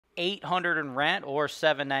$800 in rent or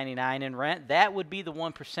 $799 in rent, that would be the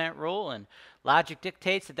 1% rule, and logic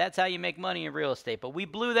dictates that that's how you make money in real estate. But we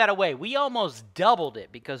blew that away. We almost doubled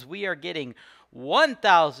it because we are getting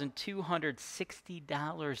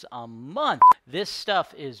 $1,260 a month. This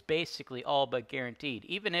stuff is basically all but guaranteed.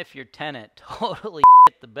 Even if your tenant totally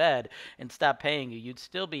hit the bed and stopped paying you, you'd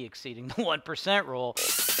still be exceeding the 1% rule.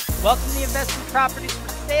 Welcome to the Investment Properties for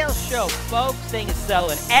Sale Show, folks. Thing is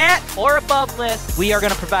selling at or above list. We are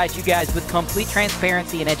going to provide you guys with complete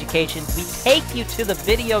transparency and education. We take you to the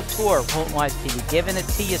video tour of HoltonWiseTV, giving it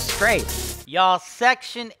to you straight. Y'all,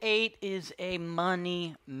 Section 8 is a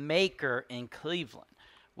money maker in Cleveland.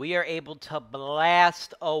 We are able to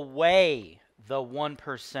blast away the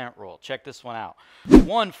 1% rule. Check this one out.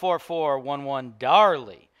 14411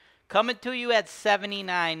 Darley, coming to you at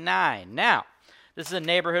 $79.9. Now, this is a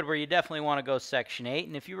neighborhood where you definitely want to go Section 8.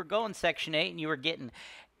 And if you were going Section 8 and you were getting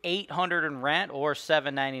 $800 in rent or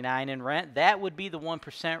 $799 in rent, that would be the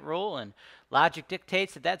 1% rule. And logic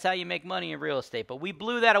dictates that that's how you make money in real estate. But we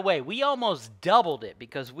blew that away. We almost doubled it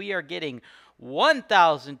because we are getting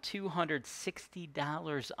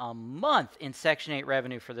 $1,260 a month in Section 8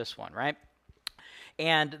 revenue for this one, right?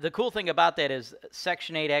 And the cool thing about that is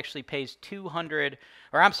Section 8 actually pays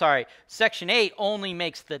Section 8 only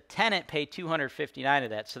makes the tenant pay $259 of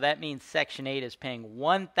that. So that means Section 8 is paying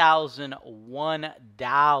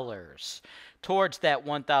 $1,001 towards that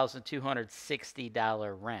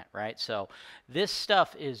 $1,260 rent, right? So this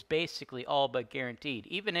stuff is basically all but guaranteed.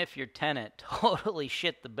 Even if your tenant totally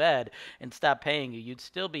shit the bed and stopped paying you, you'd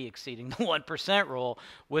still be exceeding the 1% rule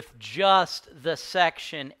with just the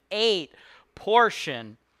Section 8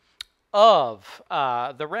 portion of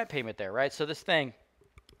the rent payment there, right? So this thing,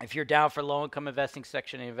 if you're down for low-income investing,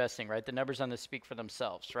 Section 8 investing, right, the numbers on this speak for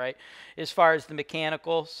themselves, right? As far as the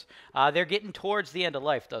mechanicals, they're getting towards the end of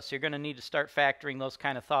life, though, so you're going to need to start factoring those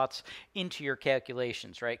kind of thoughts into your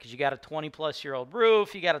calculations, right? Because you got a 20-plus-year-old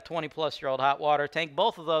roof, you got a 20-plus-year-old hot water tank.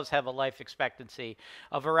 Both of those have a life expectancy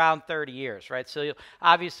of around 30 years, right? So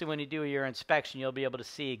obviously when you do your inspection, you'll be able to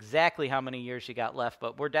see exactly how many years you got left,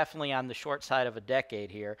 but we're definitely on the short side of a decade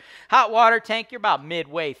here. Hot water tank, you're about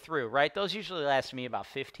midway through, right? Those usually last me about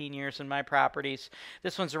 15 years in my properties.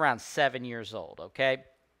 This one's around 7 years old, okay?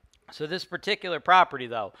 So this particular property,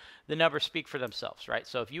 though, the numbers speak for themselves, right?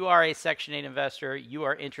 So if you are a Section 8 investor, you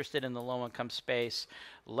are interested in the low-income space,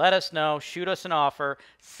 let us know. Shoot us an offer.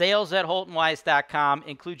 Sales@HoltonWise.com.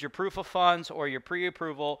 Include your proof of funds or your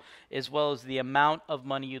pre-approval, as well as the amount of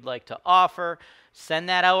money you'd like to offer. Send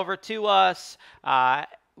that over to us.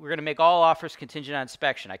 We're going to make all offers contingent on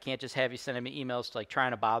inspection. I can't just have you sending me emails to, like,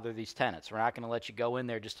 trying to bother these tenants. We're not going to let you go in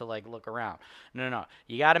there just to, like, look around. No.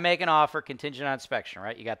 You got to make an offer contingent on inspection,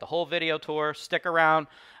 right? You got the whole video tour. Stick around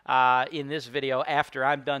in this video. After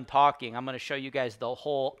I'm done talking, I'm going to show you guys the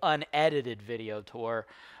whole unedited video tour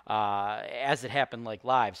as it happened, like,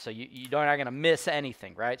 live. So you're not going to miss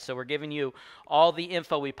anything, right? So we're giving you all the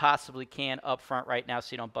info we possibly can up front right now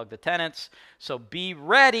so you don't bug the tenants. So be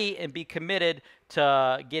ready and be committed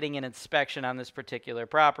to getting an inspection on this particular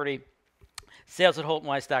property.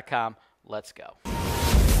 Sales@HoltonWise.com. Let's go.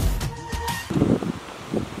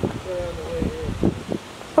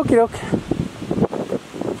 Okie doke.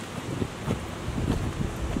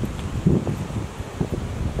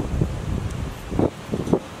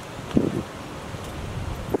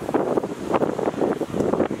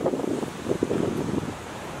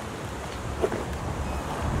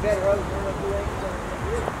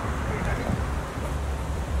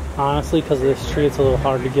 Honestly, because of this tree, it's a little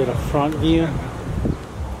hard to get a front view.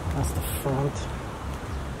 That's the front.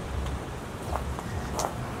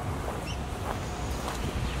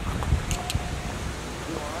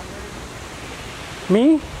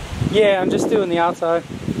 Me? Yeah, I'm just doing the outside.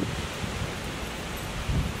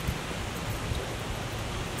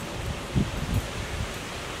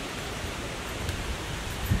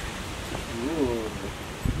 Ooh.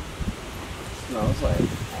 Smells like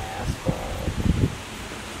asphalt.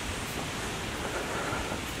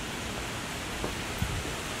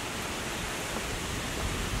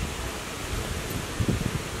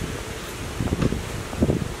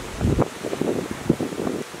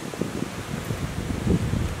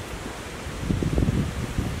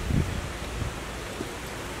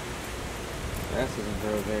 Grass doesn't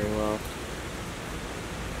grow very well.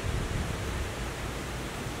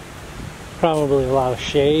 Probably a lot of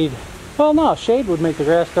shade. Well, no, shade would make the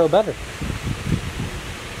grass grow better.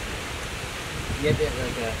 You have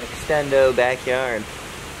like an extendo backyard.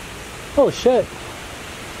 Holy shit.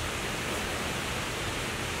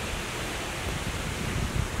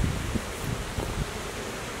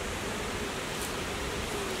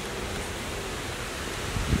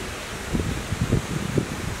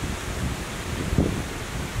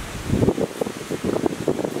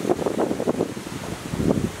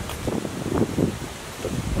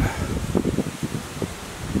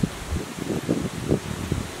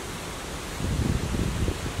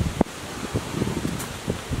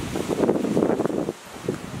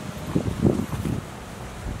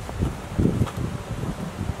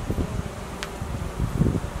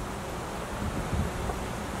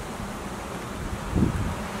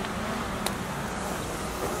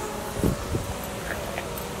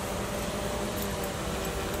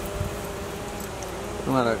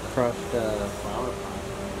 A lot of crushed flower pots.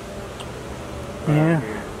 Yeah.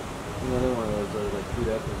 Another one of those like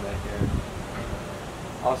 2 up in the backyard.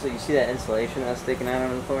 Also, you see that insulation that's sticking out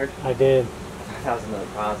on the porch? I did. That was another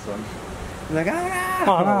possum. I'm like, oh no!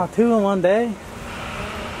 Oh no, 2 in one day?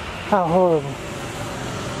 How horrible.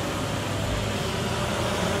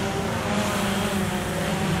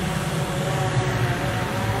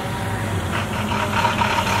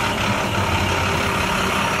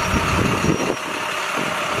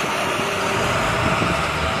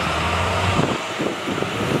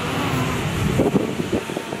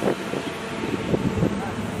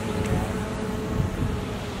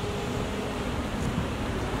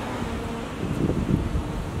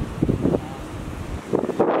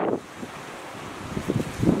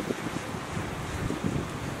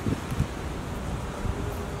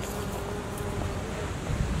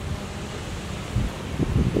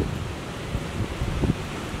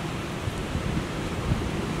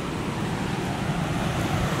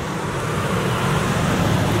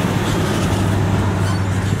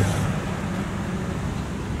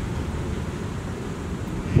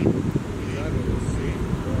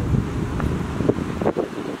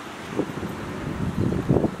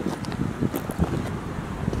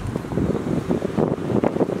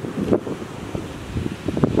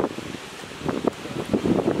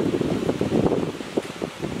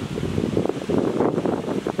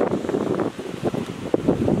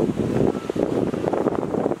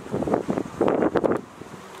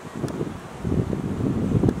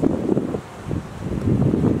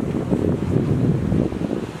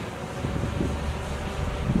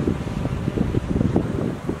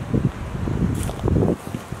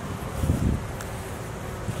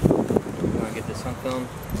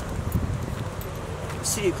 The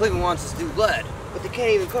city of Cleveland wants us to do lead, but they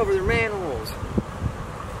can't even cover their manholes.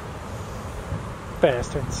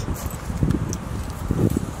 Bastards.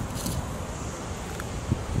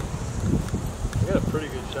 I got a pretty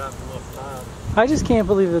good shot from up top. I just can't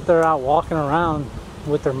believe that they're out walking around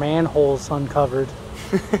with their manholes uncovered.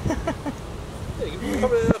 Yeah, you can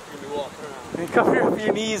cover that up if you're gonna be walking around. And cover up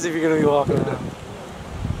your knees if you're going to be walking around.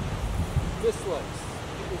 This way.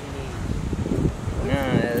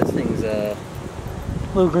 Nah, this thing's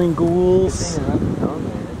Little green ghouls. This thing is up and down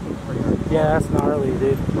there. That thing's pretty hard. Yeah, that's gnarly,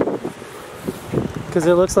 dude. Because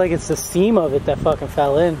it looks like it's the seam of it that fucking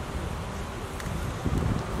fell in.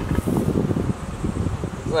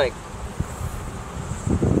 It's like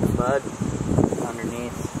mud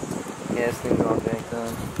underneath. Yeah, this thing's all backed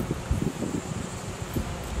up.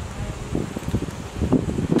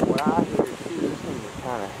 What I hear too, this thing is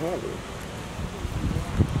kind of heavy.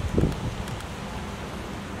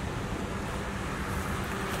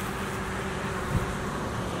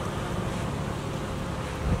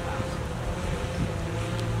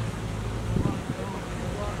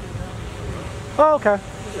 Oh, okay.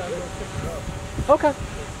 Okay.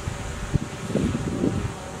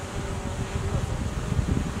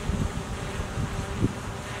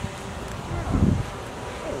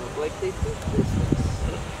 Oh, like they did this.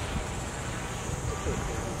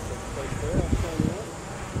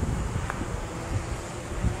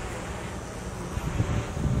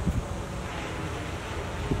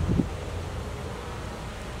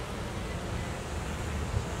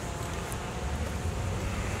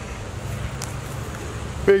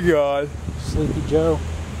 Big yard. Sleepy Joe.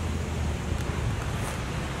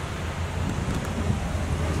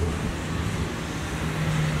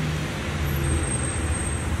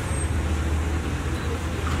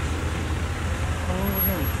 Oh,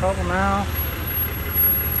 we're in trouble now.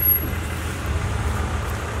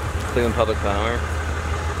 Cleveland Public Power.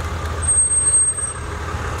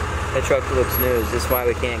 That truck looks new. Is this why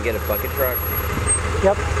we can't get a bucket truck?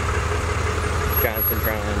 Yep. Johnson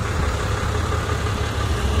trying.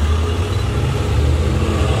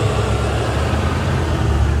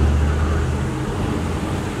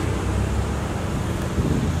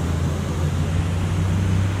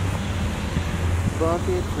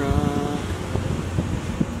 Bucket truck.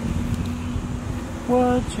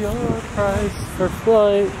 What's your price for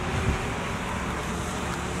flight?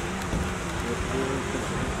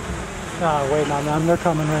 Ah, waiting on them. They're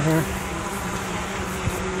coming right here.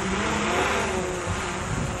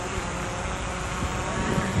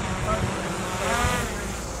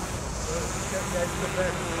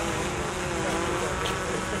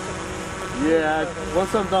 Yeah,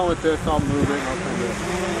 once I'm done with this, I'll move it and I'll send it.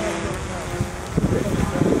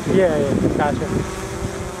 Yeah, gotcha.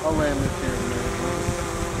 I'll land this here in a minute.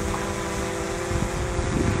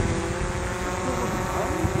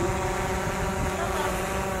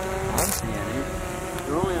 I'm seeing it.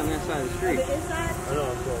 They're only on that side of the street. I know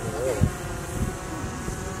I'm going the road.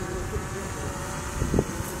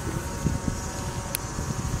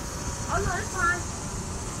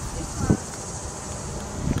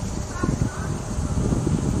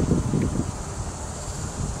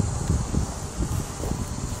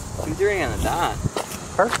 2:30 on the dot.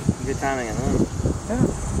 Perfect. Good timing on them. Yeah.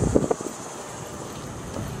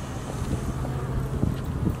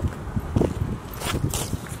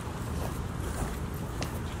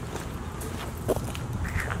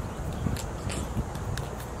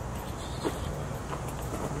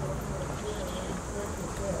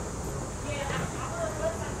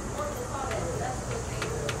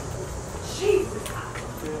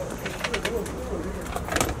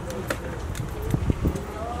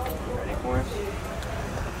 Ready for us?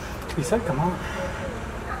 He said, come on.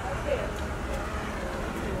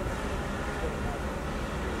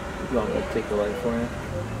 You want me to take the light for you?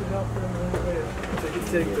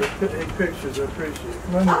 Take pictures, I appreciate it.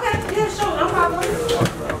 Okay, yeah, sure, no problem. Walk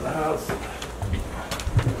around the house.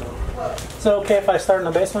 Is it okay if I start in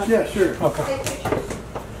the basement? Yeah, sure. Okay.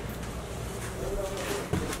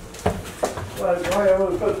 Why I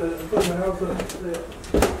would put my house up there.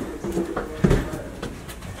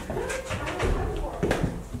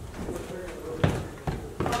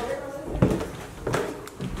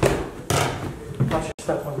 Watch your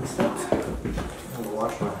step on the steps. I'm gonna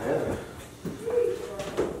wash my head.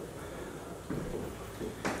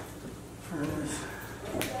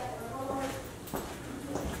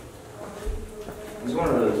 It's one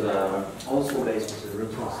of those old school basements with real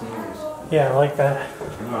tall ceilings. Yeah, I like that.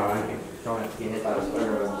 No, I don't have to get hit by the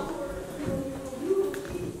spider webs.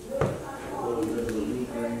 A little bit of a leak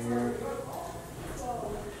right here.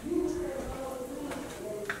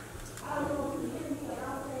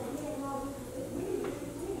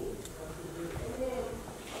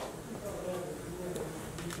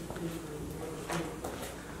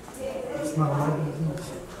 It's not my business.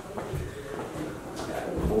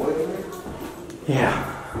 Boiler? Yeah.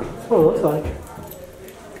 That's what it looks like.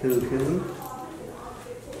 Cool.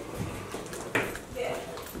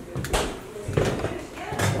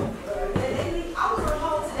 I was on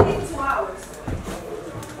hold today 2 hours.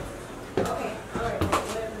 Okay, all right.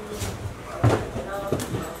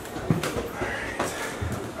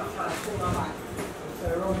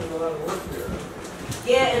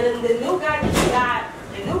 Yeah, and then the new guy that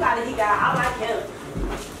he got, I like him.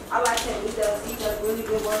 He does really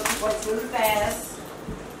good work. He works really fast.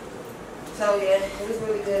 So yeah, it was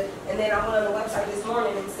really good. And then I went on the website this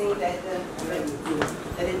morning and seen that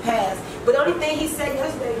it passed. But the only thing he said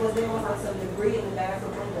yesterday was there was like some debris in the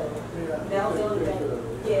bathroom window. That was the only bad.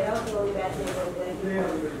 Yeah, that was the only bad thing over there.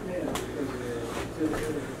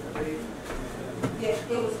 Yeah,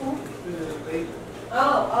 it was who?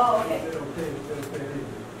 Oh, okay.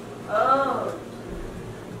 Oh.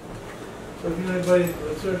 So if you know anybody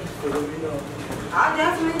searches for them, you know. I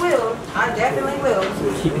definitely will.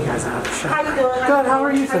 Keep you guys out of the shop. How you doing? Good, how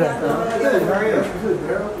are you today? Good, how are you?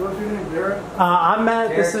 Daryl? What's your name, Daryl? I'm Matt.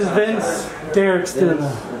 This is Vince. Derek's doing the.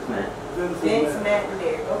 That's Matt. Vince, Matt, and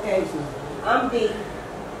Derek. Okay. I'm D.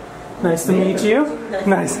 Nice to meet you.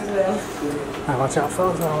 Nice. As well. Alright, watch out,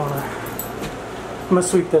 fellas. I don't wanna. I'm gonna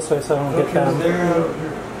sweep this way so I don't get down.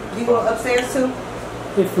 You go upstairs too?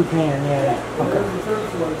 If we can, yeah. Okay. The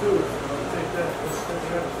first one too. Take that.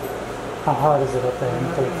 How hot is it up there in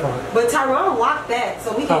the third floor? But Tyrone locked that,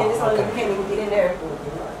 so we can't. Oh, This okay. one we can't even get in there.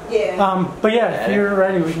 Yeah. But yeah, if you're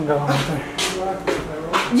ready, we can go on there.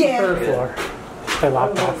 Yeah. Third floor. They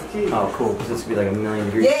locked off. Oh, cool, because this could be like a million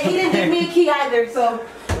degrees. Yeah, he didn't give me a key either, so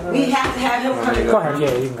we have to have him come. Go ahead,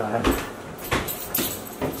 yeah, you can go ahead.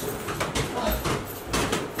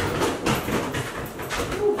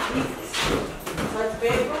 Like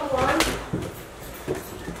bedroom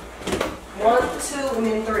 1, 2, and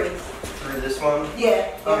then 3. Through this one?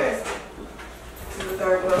 Yeah. Okay. This is the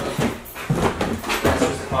third one. That's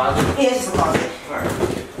just a closet? Yeah, it's just a closet. Alright.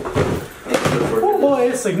 Oh boy,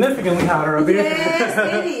 it's significantly hotter up here. Yes,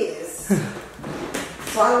 it is.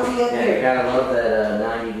 Why don't we up Yeah, you here? gotta love that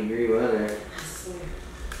 90-degree weather.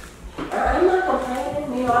 I'm not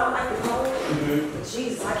complaining, you know, I like the cold. But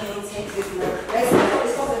Jesus, I can't take this, man.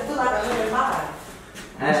 It's supposed to feel like 105.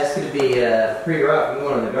 That's gonna be pretty rough. I'm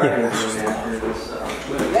going to the garden room after this.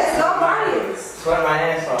 Let's go parties. Sweating my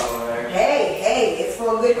ass off over there. Hey, it's for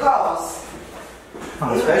a good cause.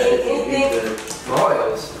 Especially if you use the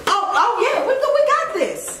Royals. Oh yeah, we got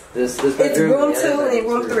this. This It's bedroom, room the 2 other and then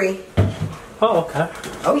bedroom, room 3. Oh, okay.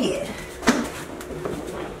 Oh yeah.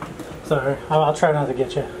 Sorry, I'll try not to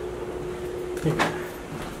get you.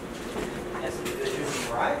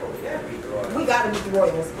 We gotta beat the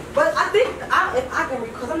Royals. But I think if I can,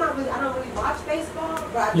 because I don't really watch baseball.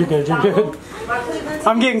 But I You're good, you're good. My Cleveland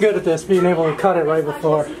I'm getting good at this, being able to cut it right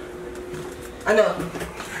before. I know.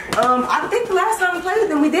 I think the last time we played with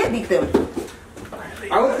them, we did beat them.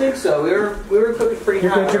 I would think so. We were cooking pretty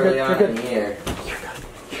You're hot good, you're early good, on you're in good. the year.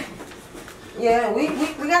 Yeah, we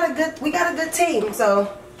got a good team. So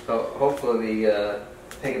hopefully we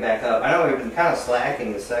pick it back up. I know we've been kind of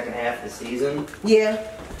slacking the second half of the season. yeah.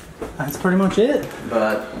 That's pretty much it.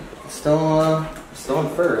 But still in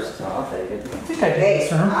first, so I'll take it. I think I did Hey, this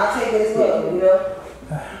term. I'll take it as well. You know,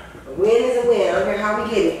 a win is a win. I don't care how we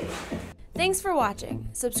get it. Thanks for watching.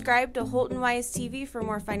 Subscribe to HoltonWise TV for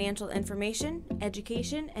more financial information,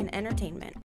 education, and entertainment.